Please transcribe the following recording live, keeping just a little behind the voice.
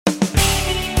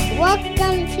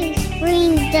Welcome to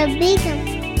Streams of Income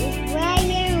with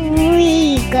Ryan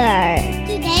Rieger.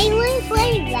 Today we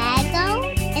play Lego,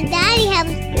 and Daddy has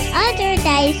other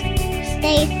days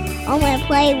stay home and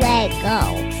play Lego.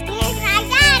 Here's my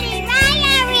daddy,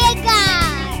 Ryan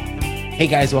Rieger. Hey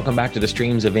guys, welcome back to the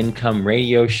Streams of Income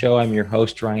radio show. I'm your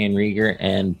host, Ryan Rieger,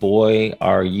 and boy,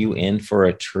 are you in for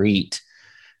a treat.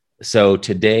 So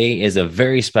today is a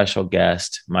very special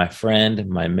guest, my friend,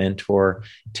 my mentor,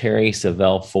 Terry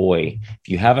Savelle Foy. If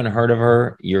you haven't heard of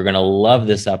her, you're going to love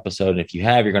this episode. And if you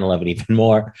have, you're going to love it even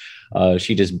more.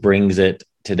 She just brings it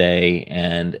today.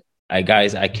 And I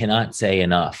cannot say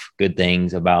enough good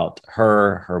things about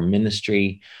her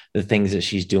ministry, the things that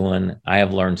she's doing. I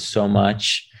have learned so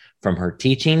much from her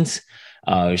teachings.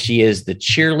 She is the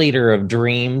cheerleader of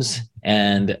dreams.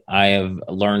 And I have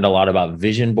learned a lot about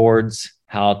vision boards,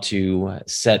 how to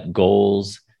set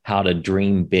goals, how to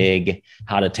dream big,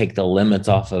 how to take the limits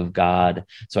off of God.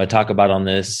 So I talk about on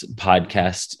this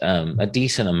podcast a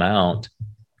decent amount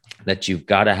that you've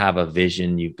got to have a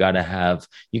vision. You got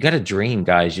to dream,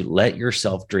 guys. You let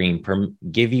yourself dream.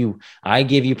 I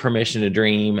give you permission to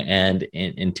dream,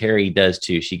 and Terry does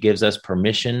too. She gives us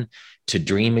permission to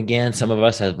dream again. Some of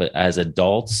us as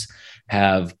adults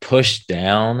have pushed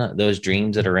down those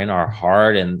dreams that are in our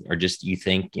heart, and or just you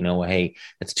think, hey,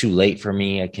 it's too late for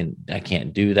me. I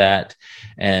can't do that.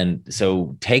 And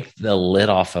so take the lid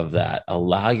off of that.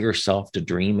 Allow yourself to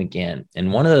dream again.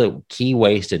 And one of the key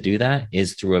ways to do that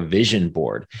is through a vision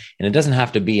board. And it doesn't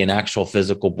have to be an actual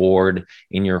physical board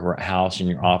in your house, in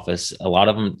your office. A lot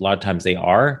of times they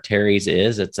are. Terry's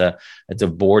is. It's a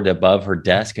board above her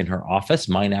desk in her office.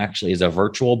 Mine actually is a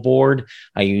virtual board.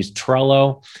 I use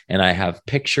Trello, and I have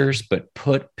pictures, but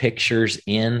put pictures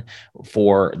in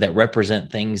that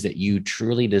represent things that you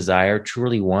truly desire,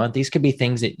 truly want. These could be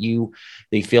things that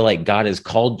they feel like God has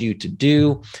called you to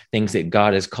do, things that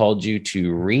God has called you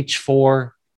to reach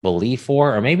for, believe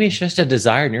for, or maybe it's just a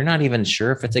desire and you're not even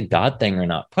sure if it's a God thing or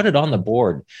not. Put it on the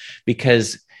board,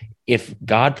 because if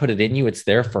God put it in you, it's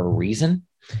there for a reason.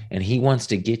 And he wants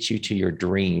to get you to your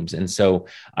dreams. And so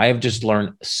I have just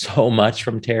learned so much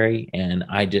from Terry, and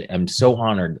I am so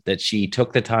honored that she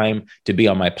took the time to be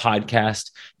on my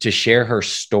podcast to share her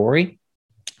story.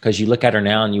 Because you look at her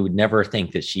now and you would never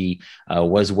think that she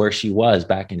was where she was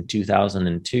back in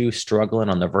 2002, struggling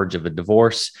on the verge of a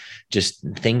divorce. Just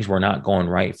things were not going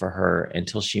right for her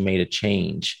until she made a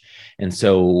change. And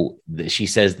so she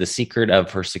says the secret of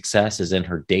her success is in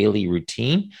her daily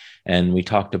routine. And we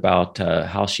talked about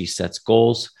how she sets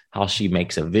goals, how she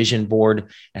makes a vision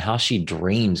board, and how she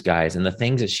dreams, guys. And the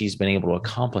things that she's been able to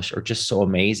accomplish are just so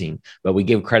amazing. But we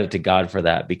give credit to God for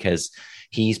that, because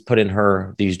he's put in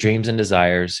her these dreams and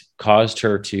desires, caused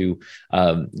her to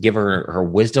give her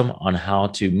wisdom on how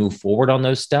to move forward on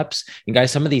those steps. And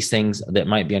guys, some of these things that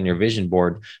might be on your vision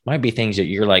board might be things that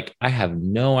you're like, I have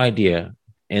no idea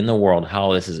in the world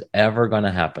how this is ever going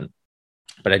to happen,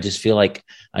 but I just feel like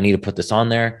I need to put this on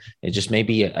there. It just may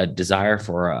be a desire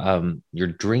for your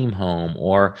dream home,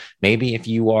 or maybe if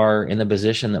you are in the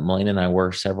position that Melanie and I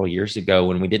were several years ago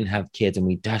when we didn't have kids and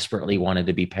we desperately wanted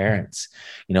to be parents.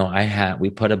 We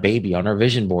put a baby on our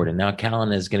vision board, and now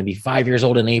Callan is going to be 5 years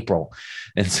old in April.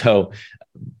 And so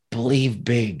believe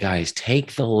big, guys.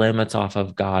 Take the limits off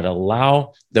of God.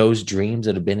 Allow those dreams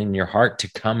that have been in your heart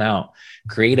to come out.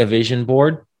 Create a vision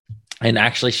board. And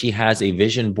actually, she has a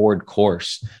vision board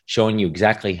course showing you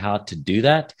exactly how to do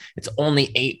that. It's only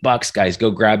 $8, guys.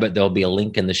 Go grab it. There'll be a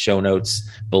link in the show notes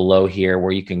below here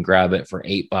where you can grab it for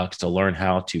 $8 to learn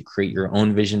how to create your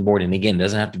own vision board. And again, it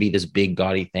doesn't have to be this big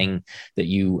gaudy thing that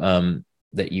you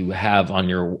have on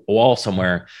your wall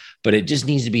somewhere, but it just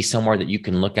needs to be somewhere that you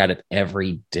can look at it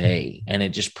every day, and it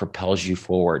just propels you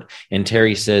forward. And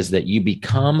Terry says that you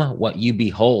become what you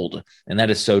behold. And that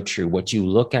is so true. What you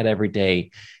look at every day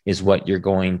is what you're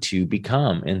going to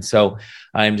become. And so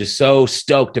I'm just so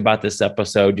stoked about this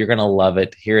episode. You're going to love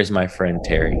it. Here is my friend,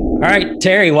 Terry. All right,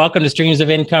 Terry, welcome to Streams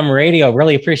of Income Radio.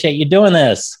 Really appreciate you doing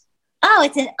this. Oh,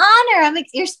 it's an honor.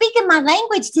 You're speaking my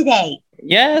language today.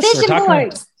 Yes. Vision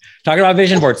boards. Talking about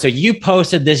vision boards. So you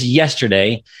posted this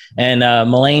yesterday, and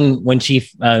Melaine, when she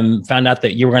found out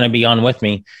that you were going to be on with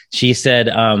me, she said,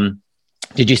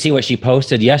 did you see what she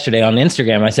posted yesterday on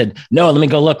Instagram? I said, no, let me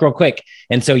go look real quick.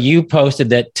 And so you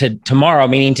posted that tomorrow,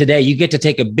 meaning today, you get to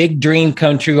take a big dream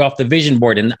come true off the vision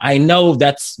board. And I know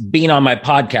that's being on my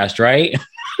podcast, right?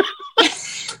 I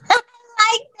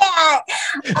like that.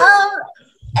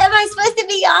 Am I supposed to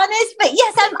be honest? But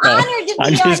yes, I'm honored to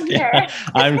be on here.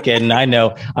 I'm kidding. I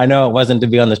know it wasn't to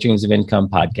be on the Streams of Income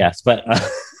podcast, but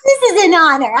this is an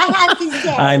honor, I have to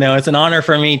say. I know it's an honor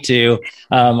for me too.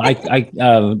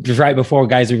 Just right before,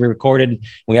 guys, we recorded.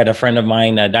 We had a friend of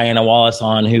mine, Diana Wallace,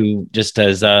 on, who just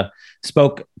has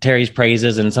spoke Terry's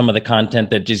praises and some of the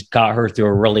content that just got her through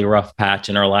a really rough patch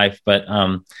in her life. But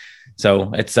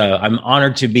so it's I'm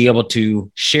honored to be able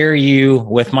to share you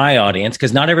with my audience,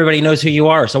 because not everybody knows who you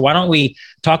are. So why don't we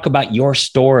talk about your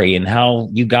story and how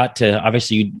you got to,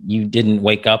 obviously you didn't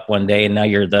wake up one day and now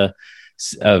you're the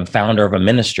founder of a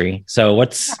ministry. So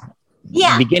what's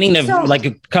beginning of like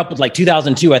a couple, like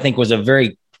 2002, I think was a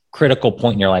very critical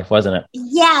point in your life, wasn't it?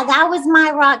 Yeah, that was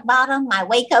my rock bottom. My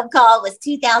wake up call was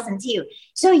 2002.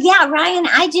 So yeah, Ryan,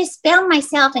 I just found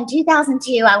myself in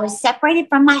 2002. I was separated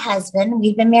from my husband.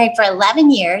 We've been married for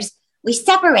 11 years. We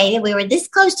separated. We were this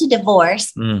close to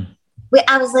divorce.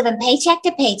 I was living paycheck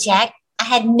to paycheck. I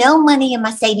had no money in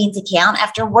my savings account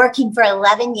after working for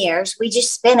 11 years. We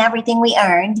just spent everything we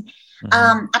earned.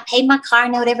 I paid my car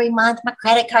note every month, my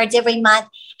credit cards every month.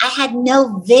 I had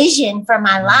no vision for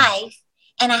my life.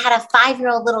 And I had a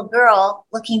 5-year-old little girl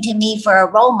looking to me for a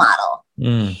role model.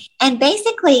 And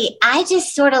basically, I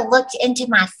just sort of looked into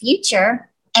my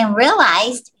future and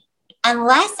realized,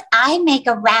 unless I make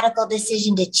a radical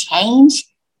decision to change,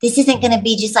 this isn't going to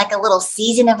be just like a little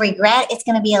season of regret. It's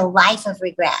going to be a life of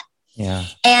regret. Yeah.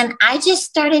 And I just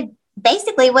started,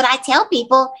 basically what I tell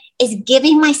people is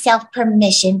giving myself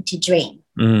permission to dream.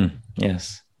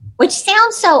 Yes. Which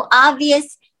sounds so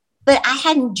obvious, but I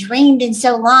hadn't dreamed in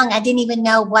so long. I didn't even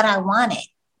know what I wanted,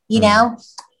 you know?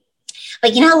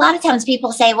 But, a lot of times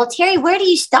people say, well, Terry, where do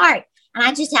you start? And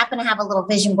I just happen to have a little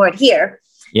vision board here.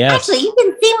 Yes. Actually, you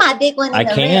can see my big one in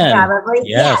the room, probably.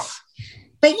 Yes. Yeah.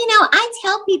 But, I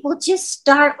tell people just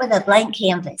start with a blank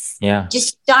canvas. Yeah.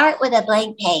 Just start with a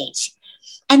blank page.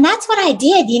 And that's what I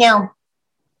did.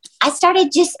 I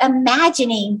started just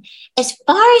imagining as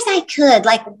far as I could,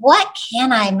 like, what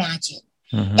can I imagine?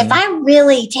 If I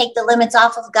really take the limits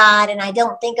off of God and I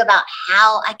don't think about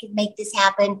how I could make this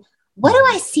happen, what do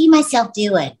I see myself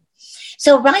doing?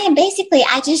 So Ryan, basically,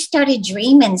 I just started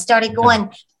dreaming, started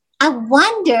going, I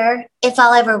wonder if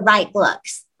I'll ever write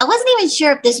books. I wasn't even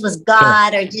sure if this was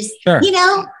God or just,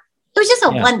 it was just a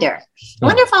wonder. I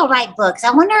wonder if I'll write books.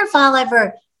 I wonder if I'll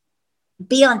ever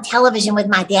be on television with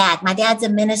my dad. My dad's a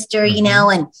minister,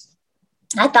 and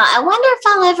I thought, I wonder if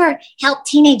I'll ever help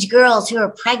teenage girls who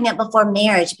are pregnant before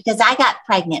marriage, because I got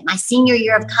pregnant my senior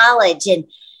year of college and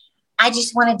I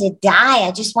just wanted to die.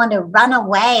 I just wanted to run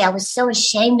away. I was so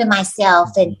ashamed of myself.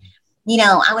 And,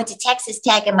 I went to Texas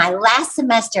Tech, and my last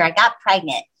semester I got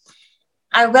pregnant.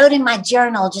 I wrote in my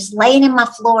journal, just laying in my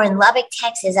floor in Lubbock,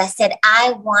 Texas, I said,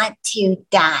 I want to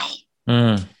die.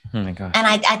 Oh my God. And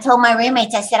I told my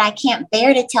roommates, I said, I can't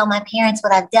bear to tell my parents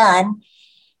what I've done.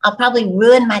 I'll probably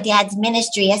ruin my dad's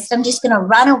ministry. I said, I'm just going to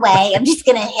run away. I'm just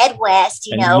going to head west,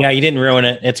 Yeah, you didn't ruin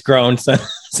it. It's grown since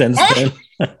then.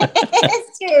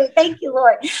 It's true. Thank you,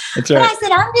 Lord. That's right. But I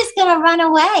said, I'm just going to run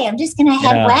away. I'm just going to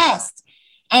head west.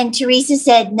 And Teresa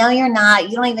said, no, you're not.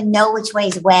 You don't even know which way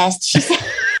is west. She said,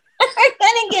 we're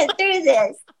going to get through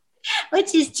this,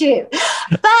 which is true.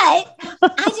 But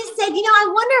I just said,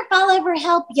 I wonder if I'll ever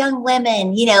help young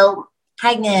women,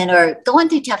 pregnant or going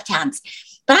through tough times.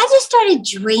 But I just started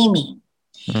dreaming.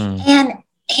 And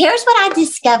here's what I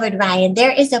discovered, Ryan.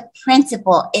 There is a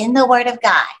principle in the Word of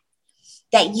God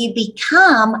that you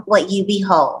become what you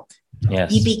behold.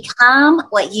 Yes. You become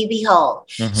what you behold.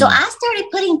 So I started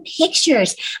putting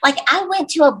pictures. Like I went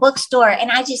to a bookstore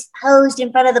and I just posed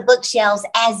in front of the bookshelves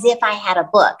as if I had a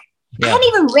book. I hadn't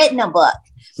even written a book.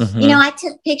 I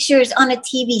took pictures on a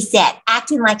TV set,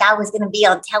 acting like I was going to be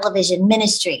on television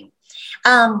ministry.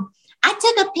 I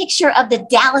took a picture of the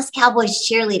Dallas Cowboys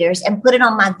cheerleaders and put it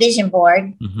on my vision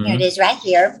board. Here it is right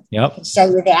here. Yep. I can show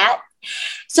you that.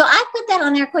 So I put that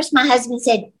on there. Of course, my husband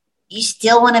said, you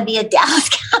still want to be a Dallas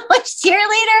Cowboys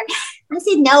cheerleader? I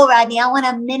said, no, Rodney, I want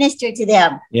to minister to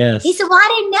them. Yes. He said, well, I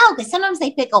didn't know, because sometimes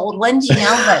they pick old ones, but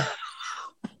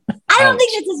I don't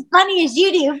think it's as funny as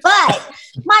you do. But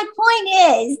my point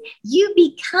is, you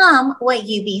become what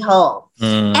you behold.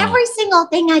 Every single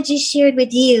thing I just shared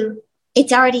with you,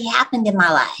 it's already happened in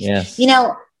my life. Yes.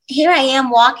 Here I am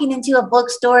walking into a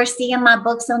bookstore, seeing my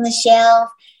books on the shelf.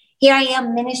 Here I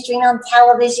am ministering on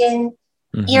television.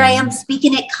 Here I am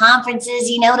speaking at conferences,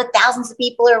 to thousands of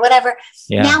people or whatever.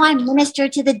 Yeah. Now I minister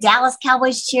to the Dallas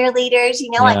Cowboys cheerleaders.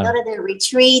 I go to their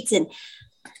retreats.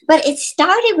 But it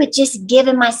started with just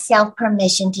giving myself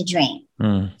permission to dream.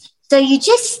 So you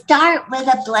just start with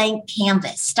a blank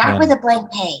canvas. Start with a blank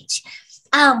page.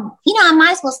 I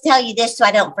might as well tell you this so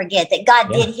I don't forget that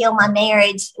God did heal my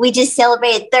marriage. We just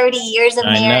celebrated 30 years of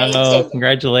marriage. I know.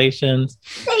 Congratulations.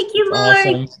 Thank you, Lord.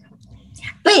 Awesome.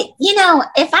 But,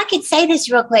 if I could say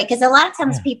this real quick, because a lot of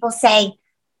times people say,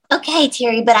 okay,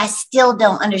 Terry, but I still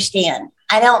don't understand.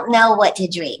 I don't know what to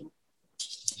dream.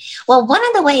 Well, one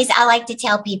of the ways I like to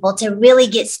tell people to really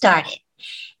get started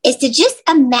is to just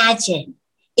imagine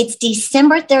it's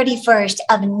December 31st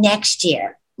of next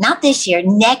year, not this year,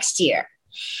 next year.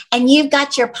 And you've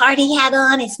got your party hat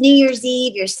on. It's New Year's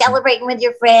Eve. You're celebrating with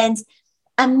your friends.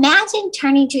 Imagine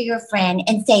turning to your friend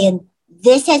and saying,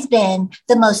 this has been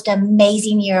the most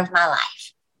amazing year of my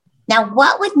life. Now,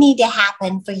 what would need to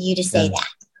happen for you to say that?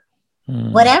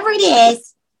 Whatever it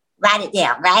is, write it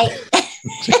down, right?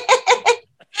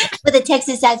 With a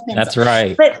Texas-sized pencil. That's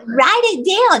right. But write it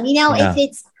down. If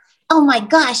it's, oh my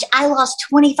gosh, I lost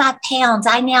 25 pounds.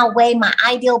 I now weigh my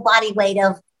ideal body weight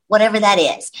of whatever that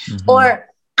is. Or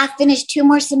I finished 2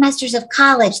 more semesters of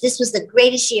college. This was the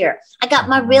greatest year. I got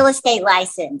my real estate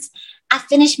license. I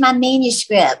finished my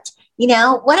manuscript.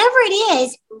 Whatever it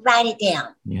is, write it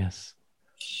down. Yes.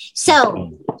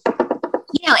 So,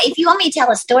 if you want me to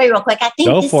tell a story real quick, I think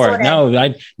go for it.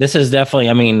 No, this is definitely,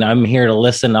 I'm here to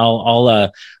listen. I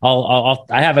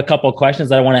have a couple of questions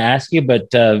that I want to ask you, but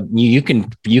you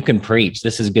can preach.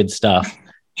 This is good stuff.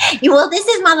 Well, this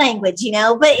is my language,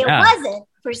 but it wasn't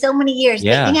for so many years.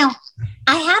 Yeah. But,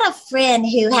 I had a friend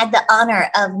who had the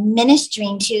honor of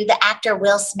ministering to the actor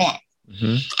Will Smith.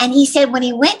 And he said when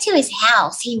he went to his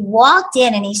house, he walked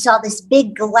in and he saw this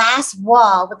big glass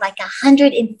wall with like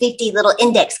 150 little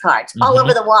index cards all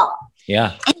over the wall.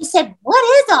 Yeah. And he said, what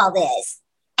is all this?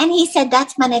 And he said,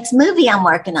 that's my next movie I'm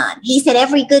working on. He said,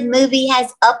 every good movie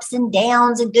has ups and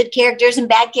downs and good characters and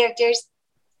bad characters.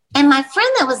 And my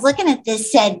friend that was looking at this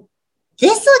said,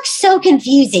 this looks so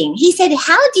confusing. He said,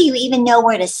 how do you even know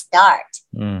where to start?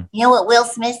 You know what Will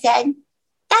Smith said?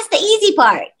 That's the easy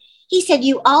part. He said,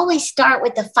 you always start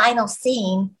with the final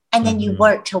scene and then you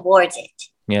work towards it.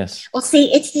 Yes. Well,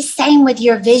 see, it's the same with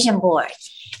your vision board.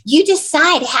 You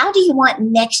decide, how do you want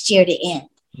next year to end?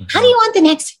 How do you want the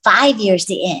next 5 years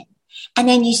to end? And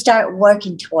then you start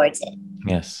working towards it.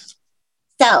 Yes.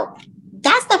 So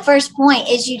that's the first point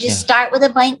is you just start with a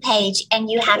blank page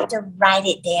and you have to write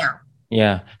it down.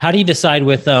 Yeah. How do you decide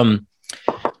with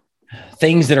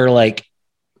things that are like,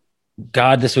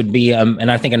 God, this would be, and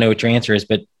I think I know what your answer is,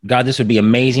 but God, this would be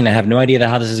amazing. I have no idea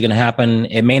how this is going to happen.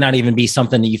 It may not even be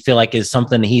something that you feel like is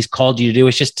something that he's called you to do.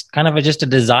 It's just kind of just a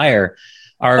desire.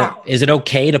 Is it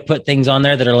okay to put things on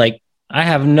there that are like, I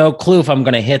have no clue if I'm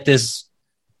going to hit this,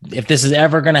 if this is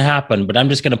ever going to happen, but I'm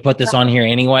just going to put this on here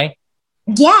anyway?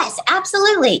 Yes,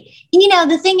 absolutely. And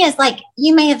the thing is, like,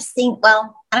 you may have seen,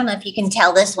 well, I don't know if you can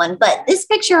tell this one, but this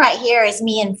picture right here is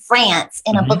me in France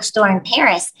in a bookstore in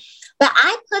Paris. But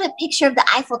I put a picture of the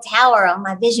Eiffel Tower on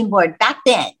my vision board back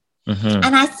then.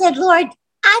 And I said, Lord,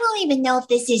 I don't even know if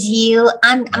this is you.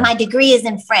 My degree is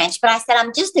in French, but I said,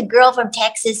 I'm just a girl from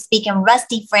Texas speaking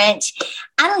rusty French.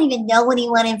 I don't even know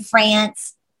anyone in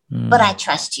France, but I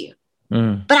trust you.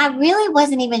 But I really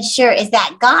wasn't even sure, is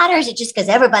that God or is it just because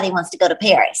everybody wants to go to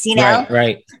Paris,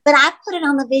 Right. But I put it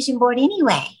on the vision board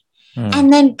anyway.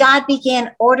 And then God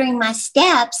began ordering my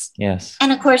steps. Yes.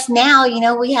 And of course, now,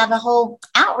 we have a whole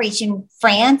outreach in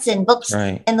France and books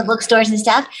in the bookstores and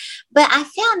stuff. But I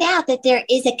found out that there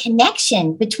is a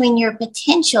connection between your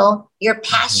potential, your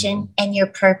passion, and your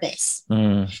purpose.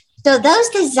 So those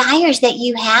desires that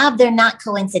you have, they're not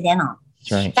coincidental.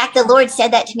 Right. In fact, the Lord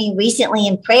said that to me recently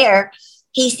in prayer.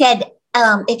 He said,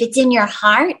 if it's in your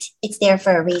heart, it's there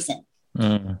for a reason.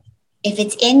 If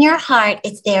it's in your heart,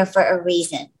 it's there for a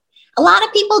reason. A lot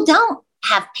of people don't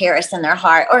have Paris in their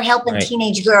heart or helping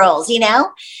teenage girls,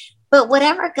 but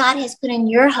whatever God has put in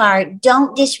your heart,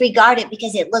 don't disregard it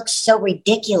because it looks so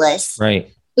ridiculous.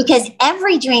 Right. Because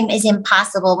every dream is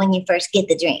impossible when you first get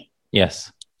the dream.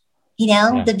 Yes.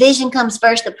 The vision comes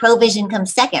first, the provision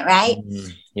comes second, right?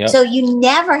 Yep. So you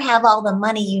never have all the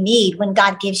money you need when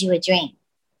God gives you a dream.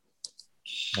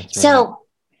 That's so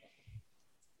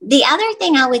the other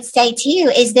thing I would say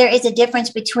too is there is a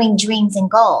difference between dreams and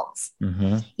goals.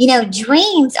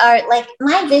 Dreams are like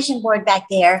my vision board back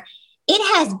there.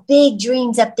 It has big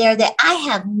dreams up there that I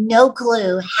have no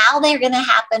clue how they're going to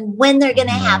happen, when they're going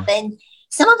to happen.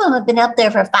 Some of them have been up there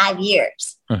for 5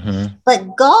 years.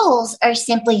 But goals are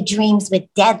simply dreams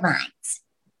with deadlines.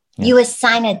 You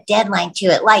assign a deadline to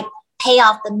it, like pay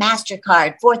off the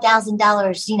MasterCard,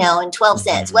 $4,000, and 12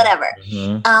 cents, whatever.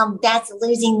 That's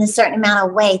losing the certain amount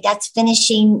of weight. That's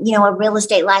finishing, a real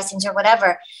estate license or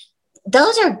whatever.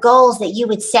 Those are goals that you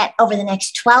would set over the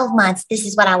next 12 months. This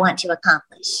is what I want to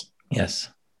accomplish. Yes.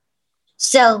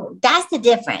 So that's the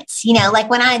difference. Like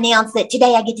when I announced that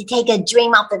today I get to take a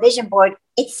dream off the vision board,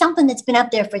 it's something that's been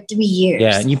up there for 3 years.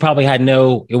 Yeah. And you probably had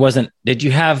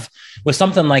with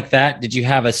something like that, did you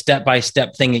have a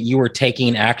step-by-step thing that you were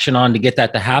taking action on to get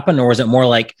that to happen? Or was it more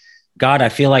like, God, I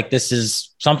feel like this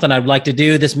is something I'd like to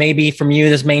do. This may be from you,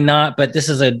 this may not, but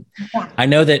I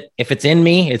know that if it's in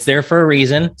me, it's there for a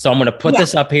reason. So I'm going to put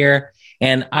this up here,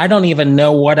 and I don't even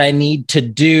know what I need to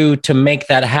do to make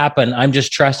that happen. I'm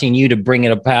just trusting you to bring it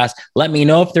to pass. Let me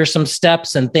know if there's some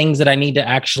steps and things that I need to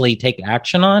actually take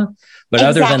action on. But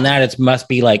other than that, it must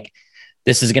be like,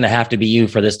 this is going to have to be you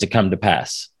for this to come to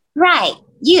pass. Right.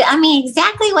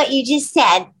 Exactly what you just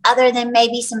said, other than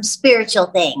maybe some spiritual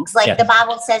things. Like the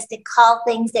Bible says to call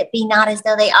things that be not as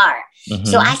though they are. Mm-hmm.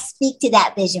 So I speak to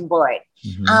that vision board.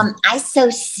 Mm-hmm. I sow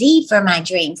seed for my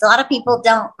dreams. A lot of people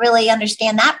don't really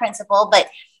understand that principle, but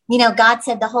God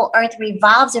said the whole earth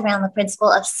revolves around the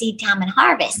principle of seed time and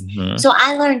harvest. Mm-hmm. So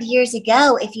I learned years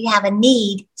ago, if you have a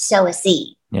need, sow a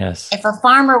seed. Yes. If a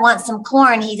farmer wants some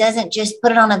corn, he doesn't just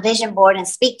put it on a vision board and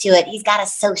speak to it. He's got to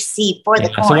sow seed for the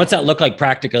corn. So what's that look like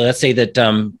practically? Let's say that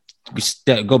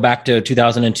go back to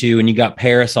 2002 and you got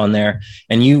Paris on there,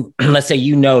 and let's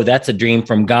say that's a dream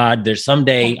from God. There's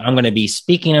someday I'm going to be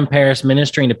speaking in Paris,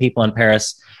 ministering to people in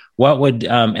Paris. What would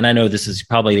and I know this is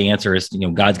probably the answer is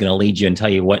God's going to lead you and tell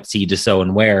you what seed to sow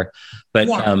and where, but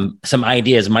some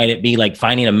ideas. Might it be like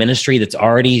finding a ministry that's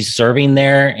already serving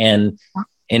there and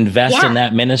invest in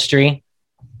that ministry?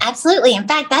 Absolutely. In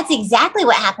fact, that's exactly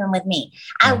what happened with me.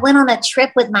 I went on a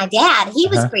trip with my dad. He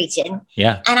was preaching.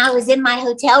 Yeah. And I was in my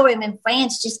hotel room in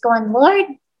France just going, Lord,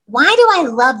 why do I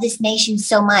love this nation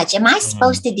so much? Am I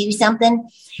supposed to do something?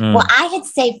 Well, I had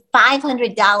saved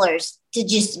 $500 to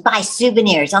just buy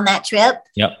souvenirs on that trip.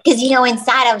 Yep. Because,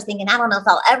 inside I was thinking, I don't know if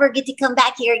I'll ever get to come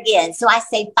back here again. So I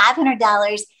saved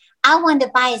 $500. I wanted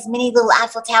to buy as many little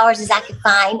Eiffel Towers as I could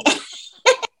find.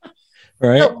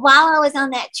 Right. But while I was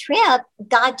on that trip,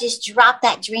 God just dropped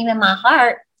that dream in my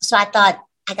heart. So I thought,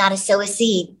 I got to sow a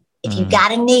seed. If you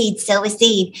got a need, sow a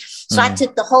seed. So I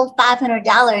took the whole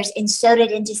 $500 and sowed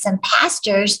it into some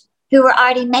pastors who were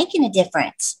already making a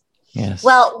difference. Yes.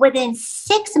 Well, within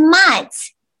 6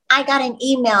 months, I got an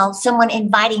email, someone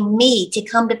inviting me to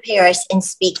come to Paris and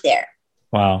speak there.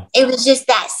 Wow. It was just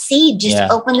that seed just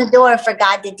opened the door for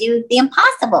God to do the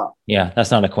impossible. Yeah,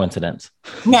 that's not a coincidence.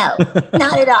 No,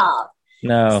 not at all.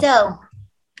 No. So,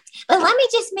 but let me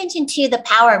just mention too, the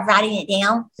power of writing it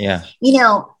down. Yeah.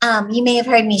 You may have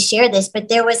heard me share this, but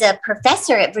there was a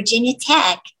professor at Virginia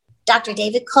Tech, Dr.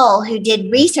 David Cole, who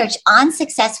did research on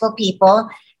successful people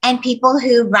and people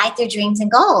who write their dreams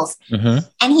and goals. Mm-hmm.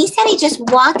 And he said he just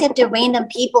walked up to random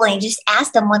people and he just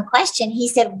asked them one question. He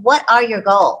said, what are your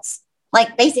goals?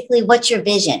 Like basically, what's your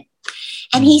vision?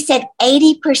 And he said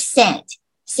 80%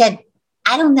 said,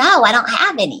 I don't know. I don't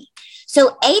have any.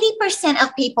 So 80%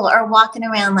 of people are walking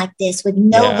around like this with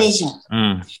no vision.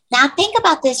 Now think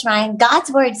about this, Ryan. God's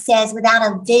word says without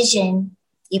a vision,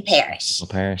 you perish. You'll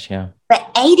perish, yeah.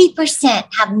 But 80%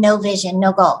 have no vision,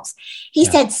 no goals. He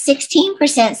said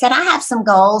 16% said, I have some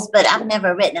goals, but I've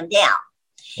never written them down.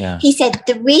 Yeah. He said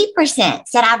 3%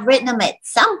 said, I've written them at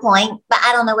some point, but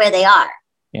I don't know where they are.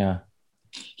 Yeah.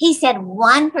 He said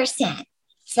 1%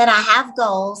 said, I have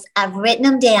goals, I've written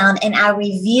them down, and I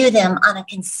review them on a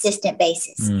consistent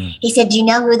basis. He said, do you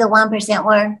know who the 1%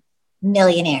 were?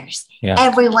 Millionaires. Yeah.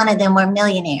 Every one of them were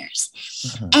millionaires.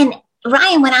 Mm-hmm. And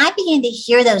Ryan, when I began to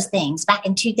hear those things back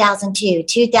in 2002,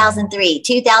 2003,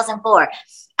 2004,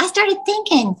 I started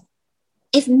thinking,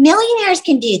 if millionaires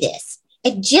can do this,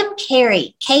 if Jim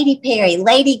Carrey, Katy Perry,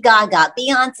 Lady Gaga,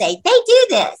 Beyonce, they do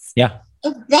this. Yeah.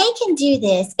 If they can do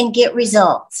this and get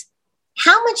results,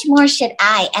 how much more should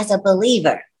I, as a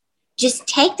believer, just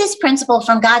take this principle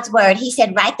from God's word? He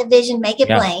said, write the vision, make it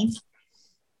plain.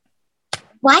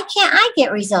 Why can't I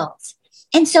get results?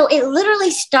 And so it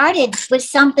literally started with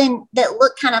something that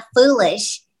looked kind of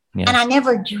foolish. Yeah. And I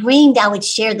never dreamed I would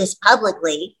share this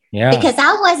publicly because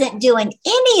I wasn't doing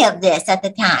any of this at the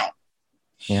time.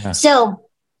 Yeah. So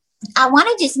I want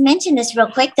to just mention this real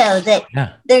quick, though,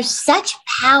 that there's such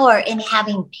power in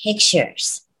having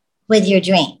pictures with your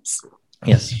dreams.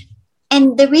 Yes.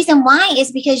 And the reason why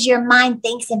is because your mind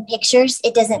thinks in pictures.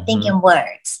 It doesn't think in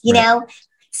words, you know?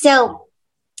 So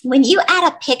when you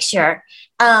add a picture,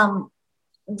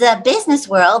 the business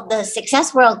world, the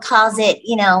success world calls it,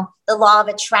 the law of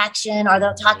attraction, or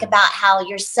they'll talk about how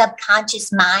your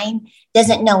subconscious mind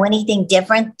doesn't know anything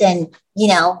different than,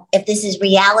 if this is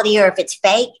reality or if it's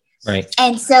fake. Right.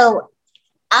 And so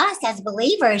us as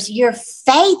believers, your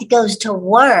faith goes to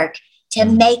work to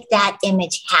make that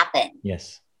image happen.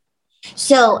 Yes.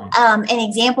 So, an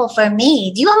example for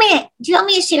me, do you want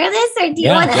me to share this, or do you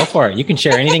want to? Go for it. You can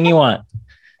share anything you want.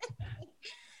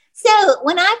 So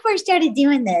when I first started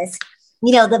doing this,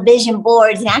 the vision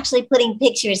boards and actually putting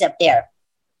pictures up there,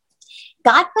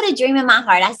 God put a dream in my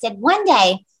heart. I said, one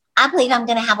day, I believe I'm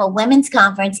going to have a women's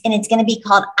conference and it's going to be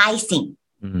called Icing.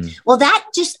 Mm-hmm. Well, that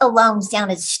just alone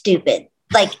sounded stupid.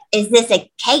 Like, is this a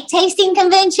cake tasting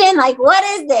convention? Like, what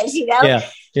is this,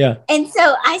 Yeah. And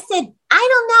so I said, I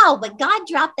don't know, but God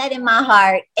dropped that in my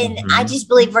heart. And I just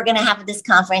believe we're going to have this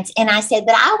conference. And I said,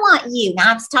 but I want you.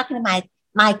 Now I was talking to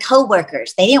my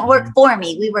coworkers. They didn't work for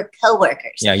me. We were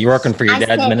coworkers. Yeah. You were working for your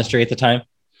dad's ministry at the time?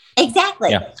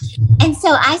 Exactly. Yeah. And so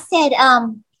I said,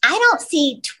 I don't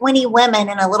see 20 women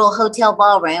in a little hotel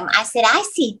ballroom. I said, I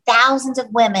see thousands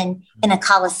of women in a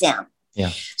coliseum.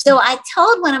 Yeah. So I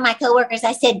told one of my coworkers,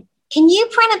 I said, can you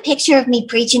print a picture of me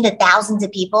preaching to thousands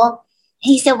of people?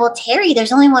 He said, well, Terry,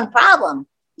 there's only one problem.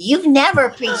 You've never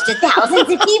preached to thousands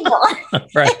of people.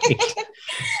 Right.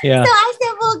 Yeah. So I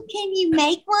said, well, can you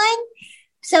make one?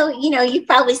 So, you've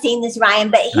probably seen this,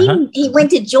 Ryan, but he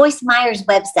went to Joyce Meyer's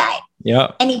website.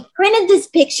 Yeah. And he printed this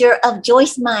picture of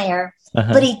Joyce Meyer,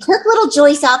 but he took little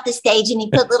Joyce off the stage and he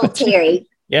put little Terry.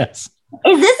 Yes.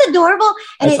 Is this adorable?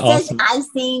 And That's awesome. Says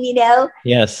Icing,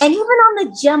 Yes. And even on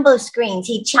the jumbo screens,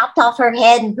 he chopped off her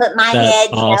head and put my head.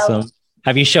 Awesome.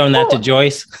 Have you shown that to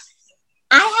Joyce?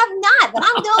 I have not, but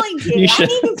I'm going to. I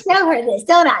need to show her this,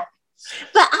 don't I?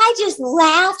 But I just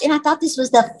laughed and I thought this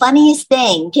was the funniest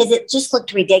thing because it just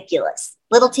looked ridiculous.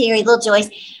 Little Terry, little Joyce.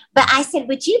 But I said,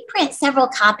 would you print several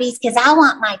copies? Because I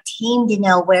want my team to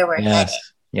know where we're headed.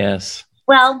 Yes.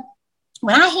 Well,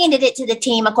 when I handed it to the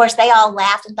team, of course, they all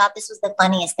laughed and thought this was the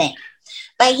funniest thing.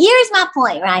 But here's my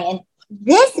point, Ryan.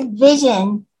 This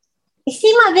vision, you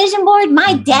see my vision board?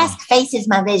 My desk faces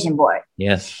my vision board.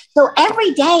 Yes. So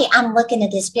every day I'm looking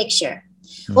at this picture.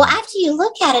 Well, after you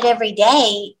look at it every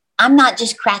day, I'm not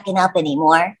just cracking up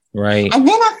anymore. Right. And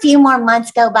then a few more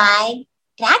months go by.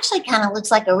 It actually kind of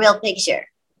looks like a real picture.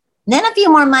 And then a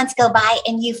few more months go by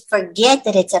and you forget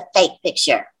that it's a fake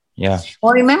picture. Yeah.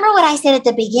 Well, remember what I said at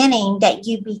the beginning, that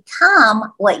you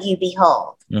become what you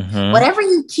behold. Mm-hmm. Whatever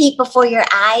you keep before your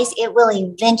eyes, it will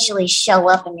eventually show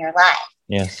up in your life.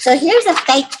 Yes. So here's a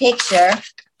fake picture.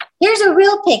 Here's a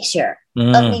real picture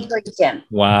of me preaching.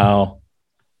 Wow.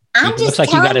 It looks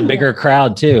like you got a bigger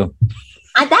crowd too.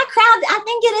 That crowd, I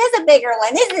think it is a bigger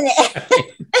one, isn't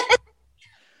it?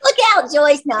 Look out,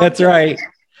 Joyce. No, that's right.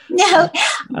 No,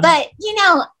 but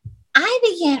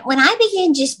when I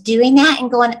began just doing that and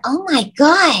going, oh my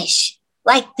gosh,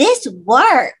 like this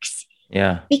works.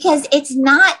 Yeah. Because it's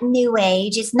not new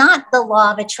age. It's not the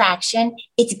law of attraction.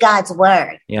 It's God's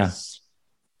word. Yeah.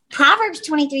 Proverbs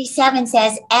 23:7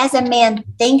 says, as a man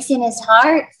thinks in his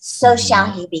heart, so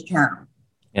shall he become.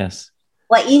 Yes.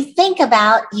 What you think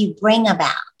about, you bring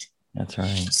about. That's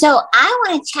right. So I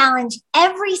want to challenge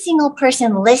every single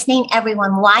person listening,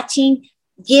 everyone watching,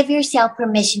 give yourself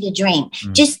permission to dream.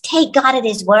 Just take God at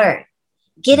his word.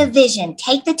 Get a vision.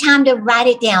 Take the time to write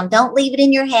it down. Don't leave it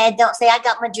in your head. Don't say, I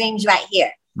got my dreams right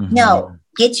here. No,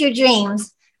 get your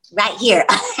dreams right here.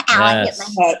 I hit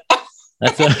my head.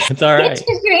 That's all right. Get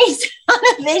your dreams on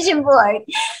a vision board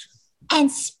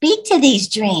and speak to these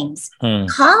dreams.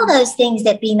 Call those things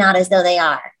that be not as though they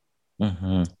are.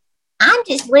 I'm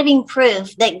just living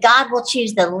proof that God will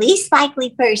choose the least likely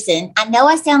person. I know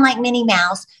I sound like Minnie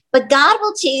Mouse, but God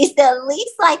will choose the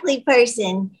least likely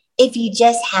person if you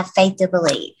just have faith to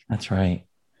believe. That's right.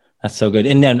 That's so good.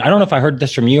 And then I don't know if I heard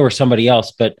this from you or somebody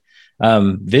else, but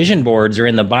vision boards are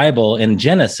in the Bible in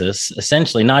Genesis,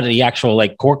 essentially, not the actual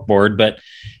like cork board, but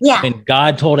when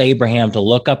God told Abraham to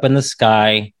look up in the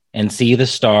sky and see the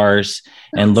stars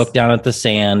and look down at the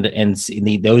sand and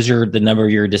see those are the number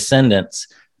of your descendants.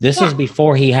 This was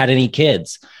before he had any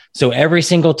kids. So every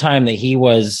single time that he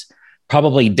was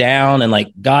probably down and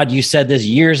like, God, you said this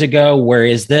years ago, where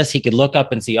is this? He could look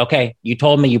up and see, okay, you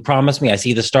told me, you promised me, I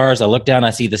see the stars. I look down, I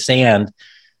see the sand.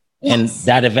 And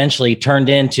that eventually turned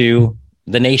into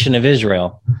the nation of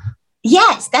Israel.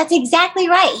 Yes, that's exactly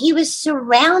right. He was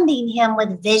surrounding him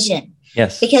with vision.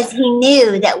 Yes. Because he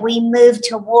knew that we move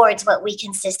towards what we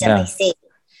consistently see.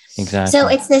 Exactly. So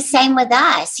it's the same with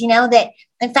us, that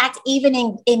in fact,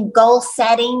 even in goal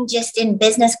setting, just in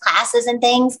business classes and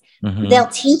things, they'll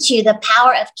teach you the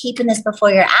power of keeping this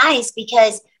before your eyes,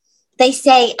 because they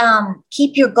say,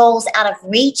 keep your goals out of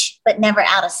reach, but never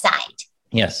out of sight.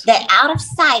 Yes. That out of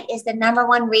sight is the number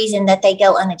one reason that they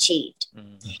go unachieved.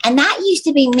 And that used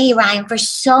to be me, Ryan, for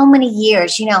so many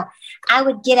years. I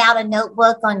would get out a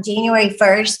notebook on January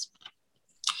 1st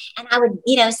and I would,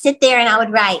 sit there and I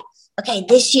would write, okay,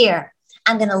 this year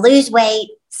I'm going to lose weight,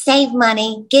 save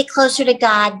money, get closer to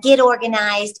God, get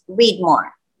organized, read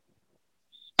more.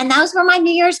 And those were my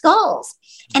New Year's goals.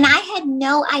 And I had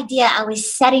no idea I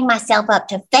was setting myself up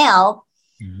to fail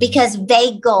because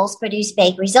vague goals produce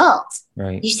vague results.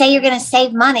 Right. You say you're going to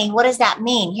save money. What does that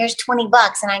mean? Here's $20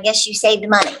 and I guess you saved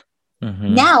money.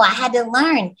 Mm-hmm. No, I had to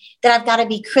learn that I've got to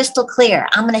be crystal clear.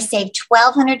 I'm going to save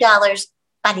 $1,200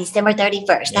 by December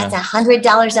 31st. Yeah. That's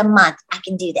 $100 a month. I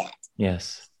can do that.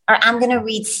 Yes. Or I'm going to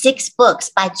read 6 books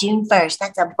by June 1st.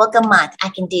 That's a book a month. I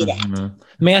can do that. Mm-hmm.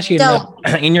 Let me ask you,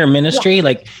 in your ministry,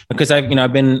 like, because I've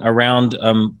been around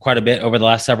quite a bit over the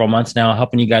last several months now,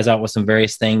 helping you guys out with some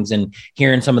various things and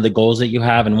hearing some of the goals that you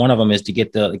have. And one of them is to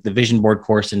get the vision board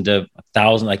course into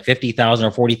 1,000, like 50,000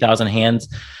 or 40,000 hands.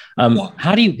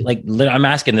 How do you I'm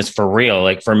asking this for real,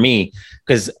 like for me,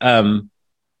 because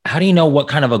how do you know what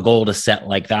kind of a goal to set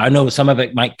like that? I know some of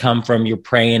it might come from you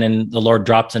praying and the Lord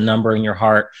drops a number in your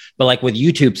heart, but like with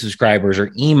YouTube subscribers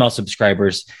or email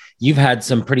subscribers, you've had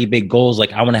some pretty big goals.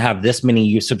 Like, I want to have this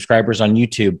many subscribers on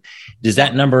YouTube. Does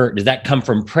that come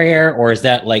from prayer, or is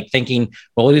that like thinking,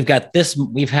 well, we've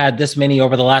had this many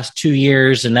over the last 2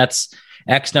 years and that's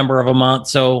X number of a month.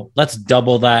 So let's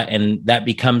double that. And that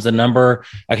becomes a number.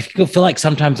 I feel like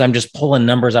sometimes I'm just pulling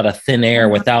numbers out of thin air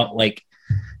without like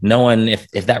knowing if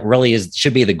that really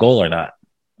should be the goal or not.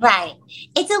 Right.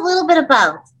 It's a little bit of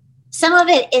both. Some of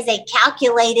it is a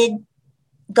calculated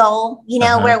goal,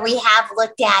 where we have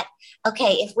looked at,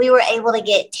 okay, if we were able to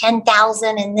get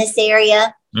 10,000 in this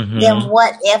area, then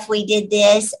what if we did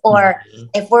this? Or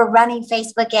if we're running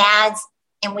Facebook ads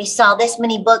and we saw this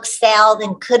many books sell,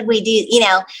 then could we do,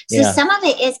 So some of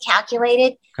it is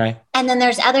calculated. Okay. And then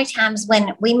there's other times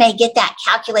when we may get that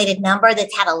calculated number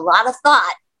that's had a lot of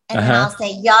thought. And then I'll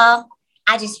say, y'all,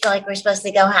 I just feel like we're supposed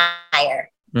to go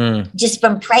higher just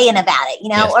from praying about it,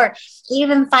 Yes. Or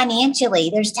even financially.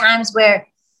 There's times where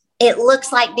it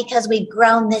looks like because we've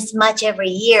grown this much every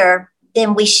year,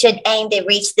 then we should aim to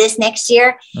reach this next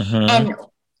year. And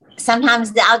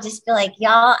sometimes I'll just feel like,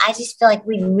 y'all, I just feel like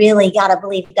we really got to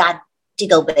believe God to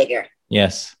go bigger.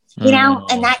 Yes.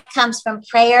 And that comes from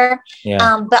prayer.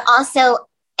 Yeah. But also,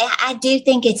 I do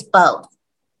think it's both.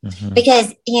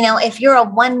 Because, if you're a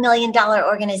 $1 million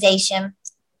organization,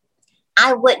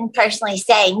 I wouldn't personally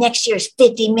say next year's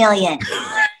 50 million.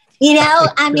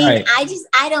 I mean, right.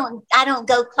 I don't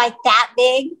go quite that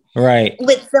big. Right.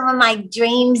 With some of my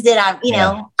dreams that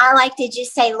I like to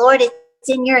just say, Lord, it's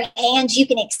in your hands. You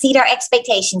can exceed our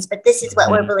expectations, but this is what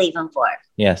we're believing for.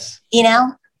 Yes.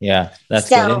 Yeah, that's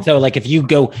So, good. And so like if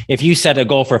you set a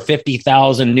goal for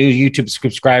 50,000 new YouTube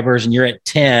subscribers and you're at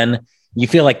 10, you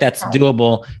feel like that's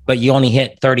doable, but you only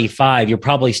hit 35, you're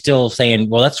probably still saying,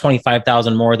 well, that's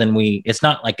 25,000 more than it's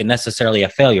not like necessarily a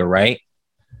failure, right?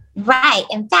 Right.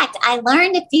 In fact, I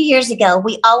learned a few years ago,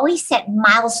 we always set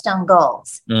milestone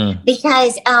goals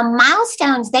because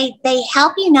milestones, they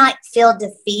help you not feel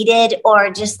defeated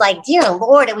or just like, dear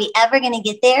Lord, are we ever going to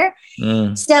get there?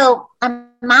 So a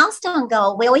milestone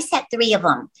goal, we always set 3 of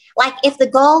them. Like if the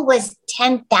goal was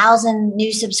 10,000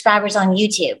 new subscribers on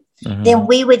YouTube, then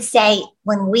we would say,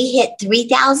 when we hit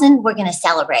 3,000, we're going to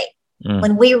celebrate.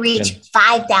 When we reach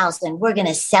 5,000, we're going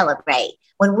to celebrate.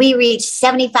 When we reach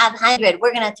 7,500,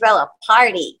 we're going to throw a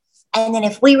party. And then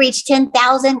if we reach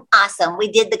 10,000, awesome,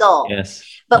 we did the goal. Yes.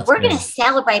 But we're going to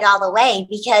celebrate all the way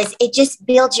because it just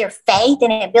builds your faith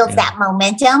and it builds that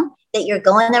momentum that you're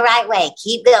going the right way.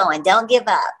 Keep going. Don't give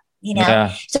up,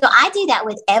 Yeah. So I do that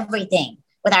with everything,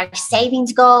 with our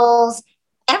savings goals,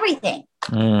 everything.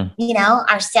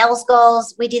 Our sales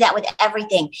goals, we do that with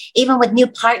everything. Even with new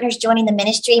partners joining the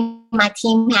ministry, my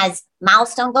team has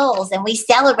milestone goals and we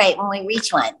celebrate when we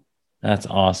reach one. That's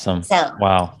awesome. So,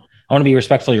 wow. I want to be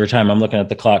respectful of your time. I'm looking at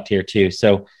the clock here too.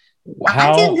 So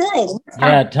I'm doing good.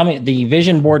 Yeah. Tell me the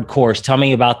vision board course. Tell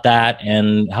me about that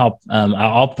and how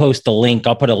I'll post the link.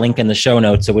 I'll put a link in the show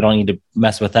notes so we don't need to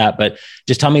mess with that, but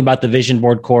just tell me about the vision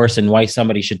board course and why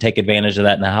somebody should take advantage of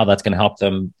that and how that's going to help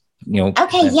them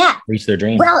reach their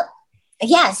dream. Well,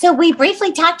 yeah. So we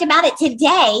briefly talked about it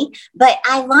today, but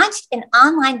I launched an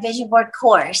online vision board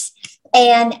course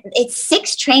and it's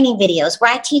 6 training videos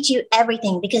where I teach you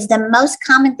everything because the most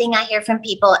common thing I hear from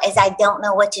people is I don't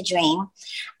know what to dream.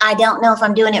 I don't know if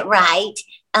I'm doing it right.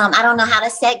 I don't know how to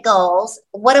set goals.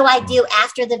 What do I do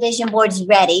after the vision board's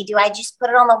ready? Do I just put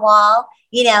it on the wall?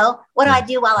 What do I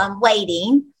do while I'm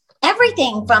waiting?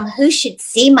 Everything from who should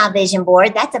see my vision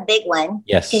board. That's a big one.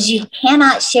 Yes. Because you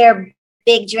cannot share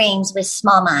big dreams with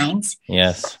small minds.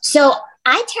 Yes. So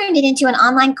I turned it into an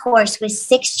online course with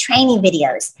 6 training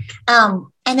videos. And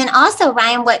then also,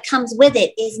 Ryan, what comes with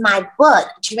it is my book,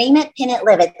 Dream It, Pin It,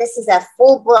 Live It. This is a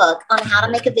full book on how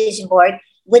to make a vision board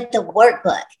with the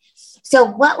workbook. So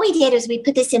what we did is we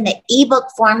put this in the ebook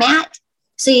format.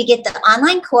 So you get the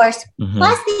online course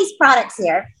plus these products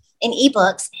here. in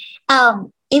ebooks.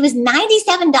 It was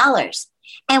 $97.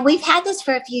 And we've had this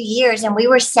for a few years, and we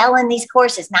were selling these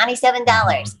courses, $97.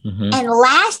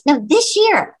 Mm-hmm. And this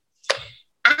year,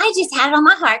 I just had it on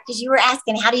my heart because you were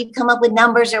asking, how do you come up with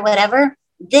numbers or whatever?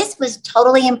 This was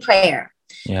totally in prayer.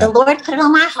 Yeah. The Lord put it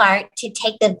on my heart to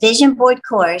take the vision board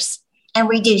course and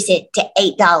reduce it to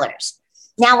 $8.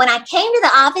 Now, when I came to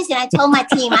the office and I told my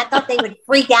team, I thought they would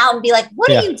freak out and be like,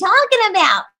 what are you talking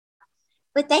about?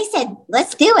 But they said,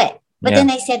 let's do it. But then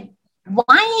they said,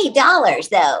 why $8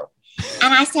 though?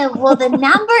 And I said, well, the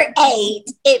number 8,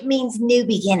 it means new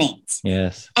beginnings.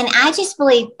 Yes. And I just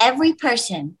believe every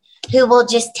person who will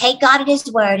just take God at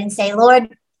his word and say,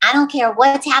 Lord, I don't care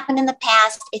what's happened in the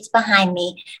past. It's behind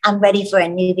me. I'm ready for a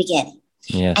new beginning.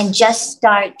 Yes. And just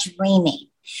start dreaming.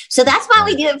 So that's why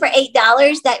we do it for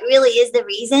 $8. That really is the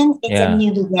reason. It's a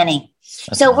new beginning.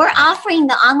 So we're offering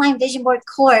the online vision board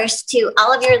course to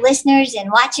all of your listeners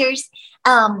and watchers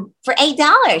for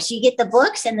 $8. You get the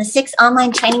books and the 6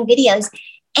 online training videos.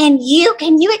 And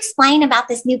can you explain about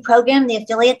this new program, the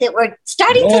affiliate that we're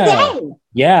starting today?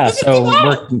 Yeah. So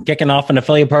we're kicking off an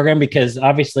affiliate program because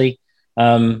obviously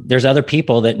there's other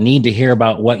people that need to hear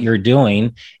about what you're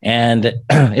doing. And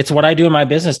it's what I do in my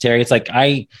business, Terry. It's like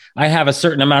I have a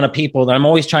certain amount of people that I'm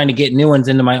always trying to get new ones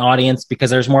into my audience because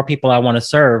there's more people I want to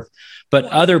serve. But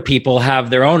other people have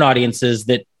their own audiences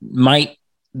that might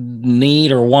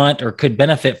need or want or could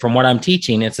benefit from what I'm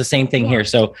teaching. It's the same thing here.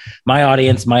 So my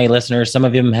audience, my listeners, some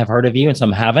of them have heard of you and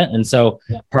some haven't. And so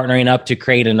partnering up to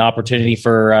create an opportunity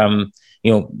for,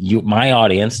 my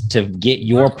audience to get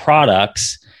your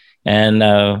products. And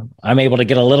I'm able to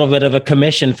get a little bit of a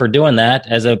commission for doing that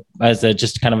as a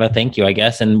just kind of a thank you, I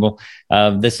guess. And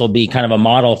this will be kind of a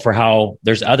model for how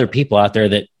there's other people out there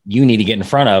that you need to get in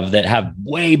front of that have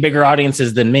way bigger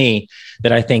audiences than me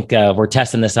that I think we're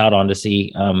testing this out on to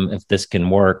see if this can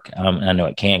work. I know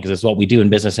it can because it's what we do in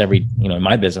business in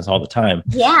my business all the time.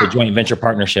 Yeah. The joint venture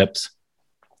partnerships.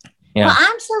 Yeah. Well,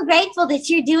 I'm so grateful that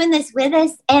you're doing this with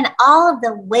us and all of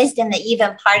the wisdom that you've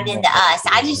imparted into us.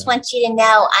 I just want you to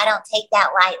know I don't take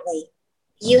that lightly.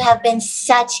 You have been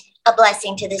such a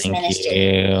blessing to this ministry.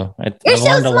 You. You're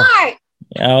so smart.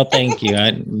 Oh, thank you.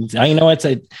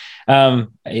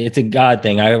 It's a God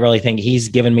thing. I really think He's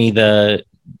given me the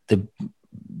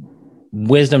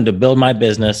wisdom to build my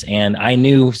business. And I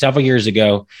knew several years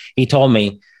ago, He told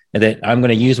me that I'm going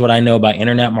to use what I know about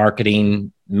internet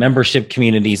marketing, membership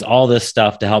communities, all this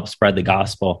stuff to help spread the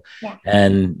gospel. Yeah.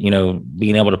 And,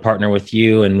 being able to partner with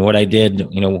you and what I did,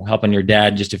 helping your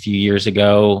dad just a few years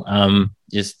ago, I'm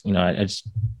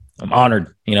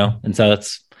honored, and so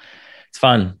it's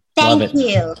fun. Thank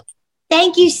you.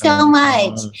 Thank you so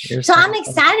much. So I'm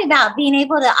excited about being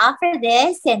able to offer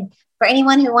this, and for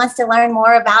anyone who wants to learn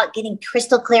more about getting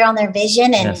crystal clear on their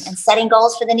vision and setting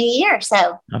goals for the new year.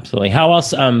 So absolutely. How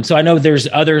else? So I know there's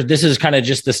this is kind of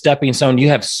just the stepping stone. You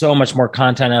have so much more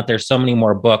content out there, so many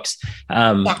more books.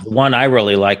 One I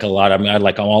really like a lot. I mean, I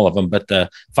like all of them, but the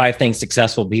 5 things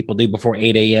successful people do before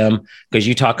 8 a.m. because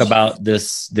you talk about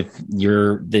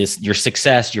your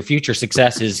success, your future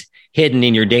success is hidden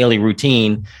in your daily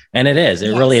routine. And it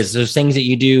really is. Those things that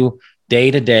you do day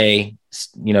to day,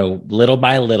 little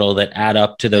by little that add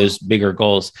up to those bigger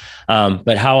goals.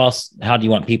 But how do you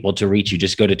want people to reach you?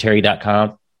 Just go to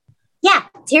Terry.com. Yeah.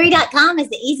 Terry.com is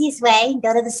the easiest way.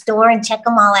 Go to the store and check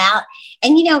them all out.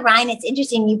 And Ryan, it's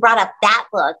interesting. You brought up that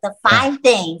book, the 5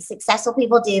 things successful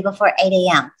people do before 8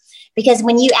 a.m. Because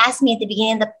when you asked me at the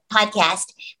beginning of the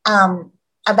podcast,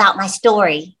 about my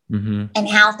story and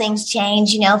how things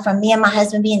change, from me and my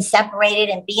husband being separated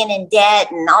and being in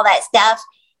debt and all that stuff.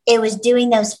 It was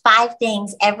doing those 5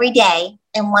 things every day.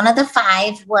 And one of the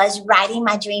 5 was writing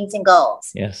my dreams and goals.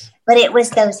 Yes. But it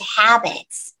was those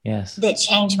habits that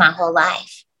changed my whole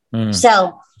life.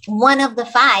 So one of the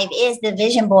 5 is the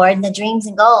vision board and the dreams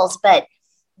and goals, but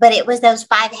it was those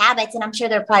 5 habits. And I'm sure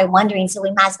they're probably wondering, so we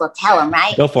might as well tell them,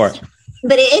 right? Go for it.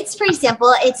 But it's pretty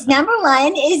simple. It's number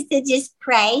 1 is to just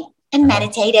pray and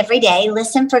meditate every day,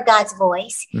 listen for God's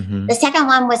voice. The second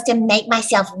one was to make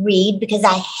myself read because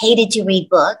I hated to read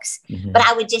books, but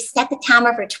I would just set the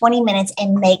timer for 20 minutes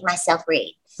and make myself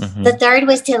read. The third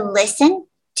was to listen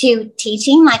to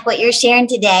teaching like what you're sharing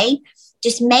today.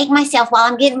 Just make myself while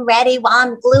I'm getting ready, while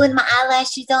I'm gluing my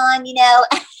eyelashes on,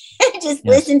 just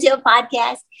listen to a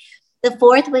podcast. The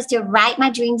 4th was to write my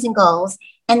dreams and goals.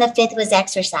 And the 5th was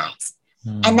exercise.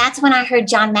 And that's when I heard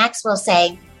John Maxwell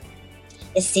say,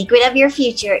 the secret of your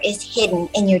future is hidden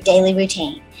in your daily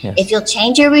routine. Yes. If you'll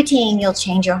change your routine, you'll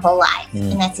change your whole life.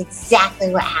 And that's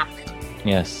exactly what happened.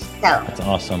 Yes. So that's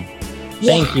awesome.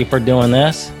 Thank you for doing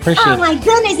this. Appreciate it. Oh my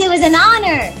goodness, it was an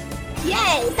honor.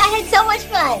 Yes, I had so much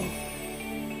fun.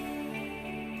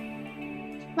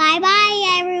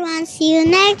 Bye-bye, everyone. See you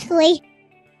next week.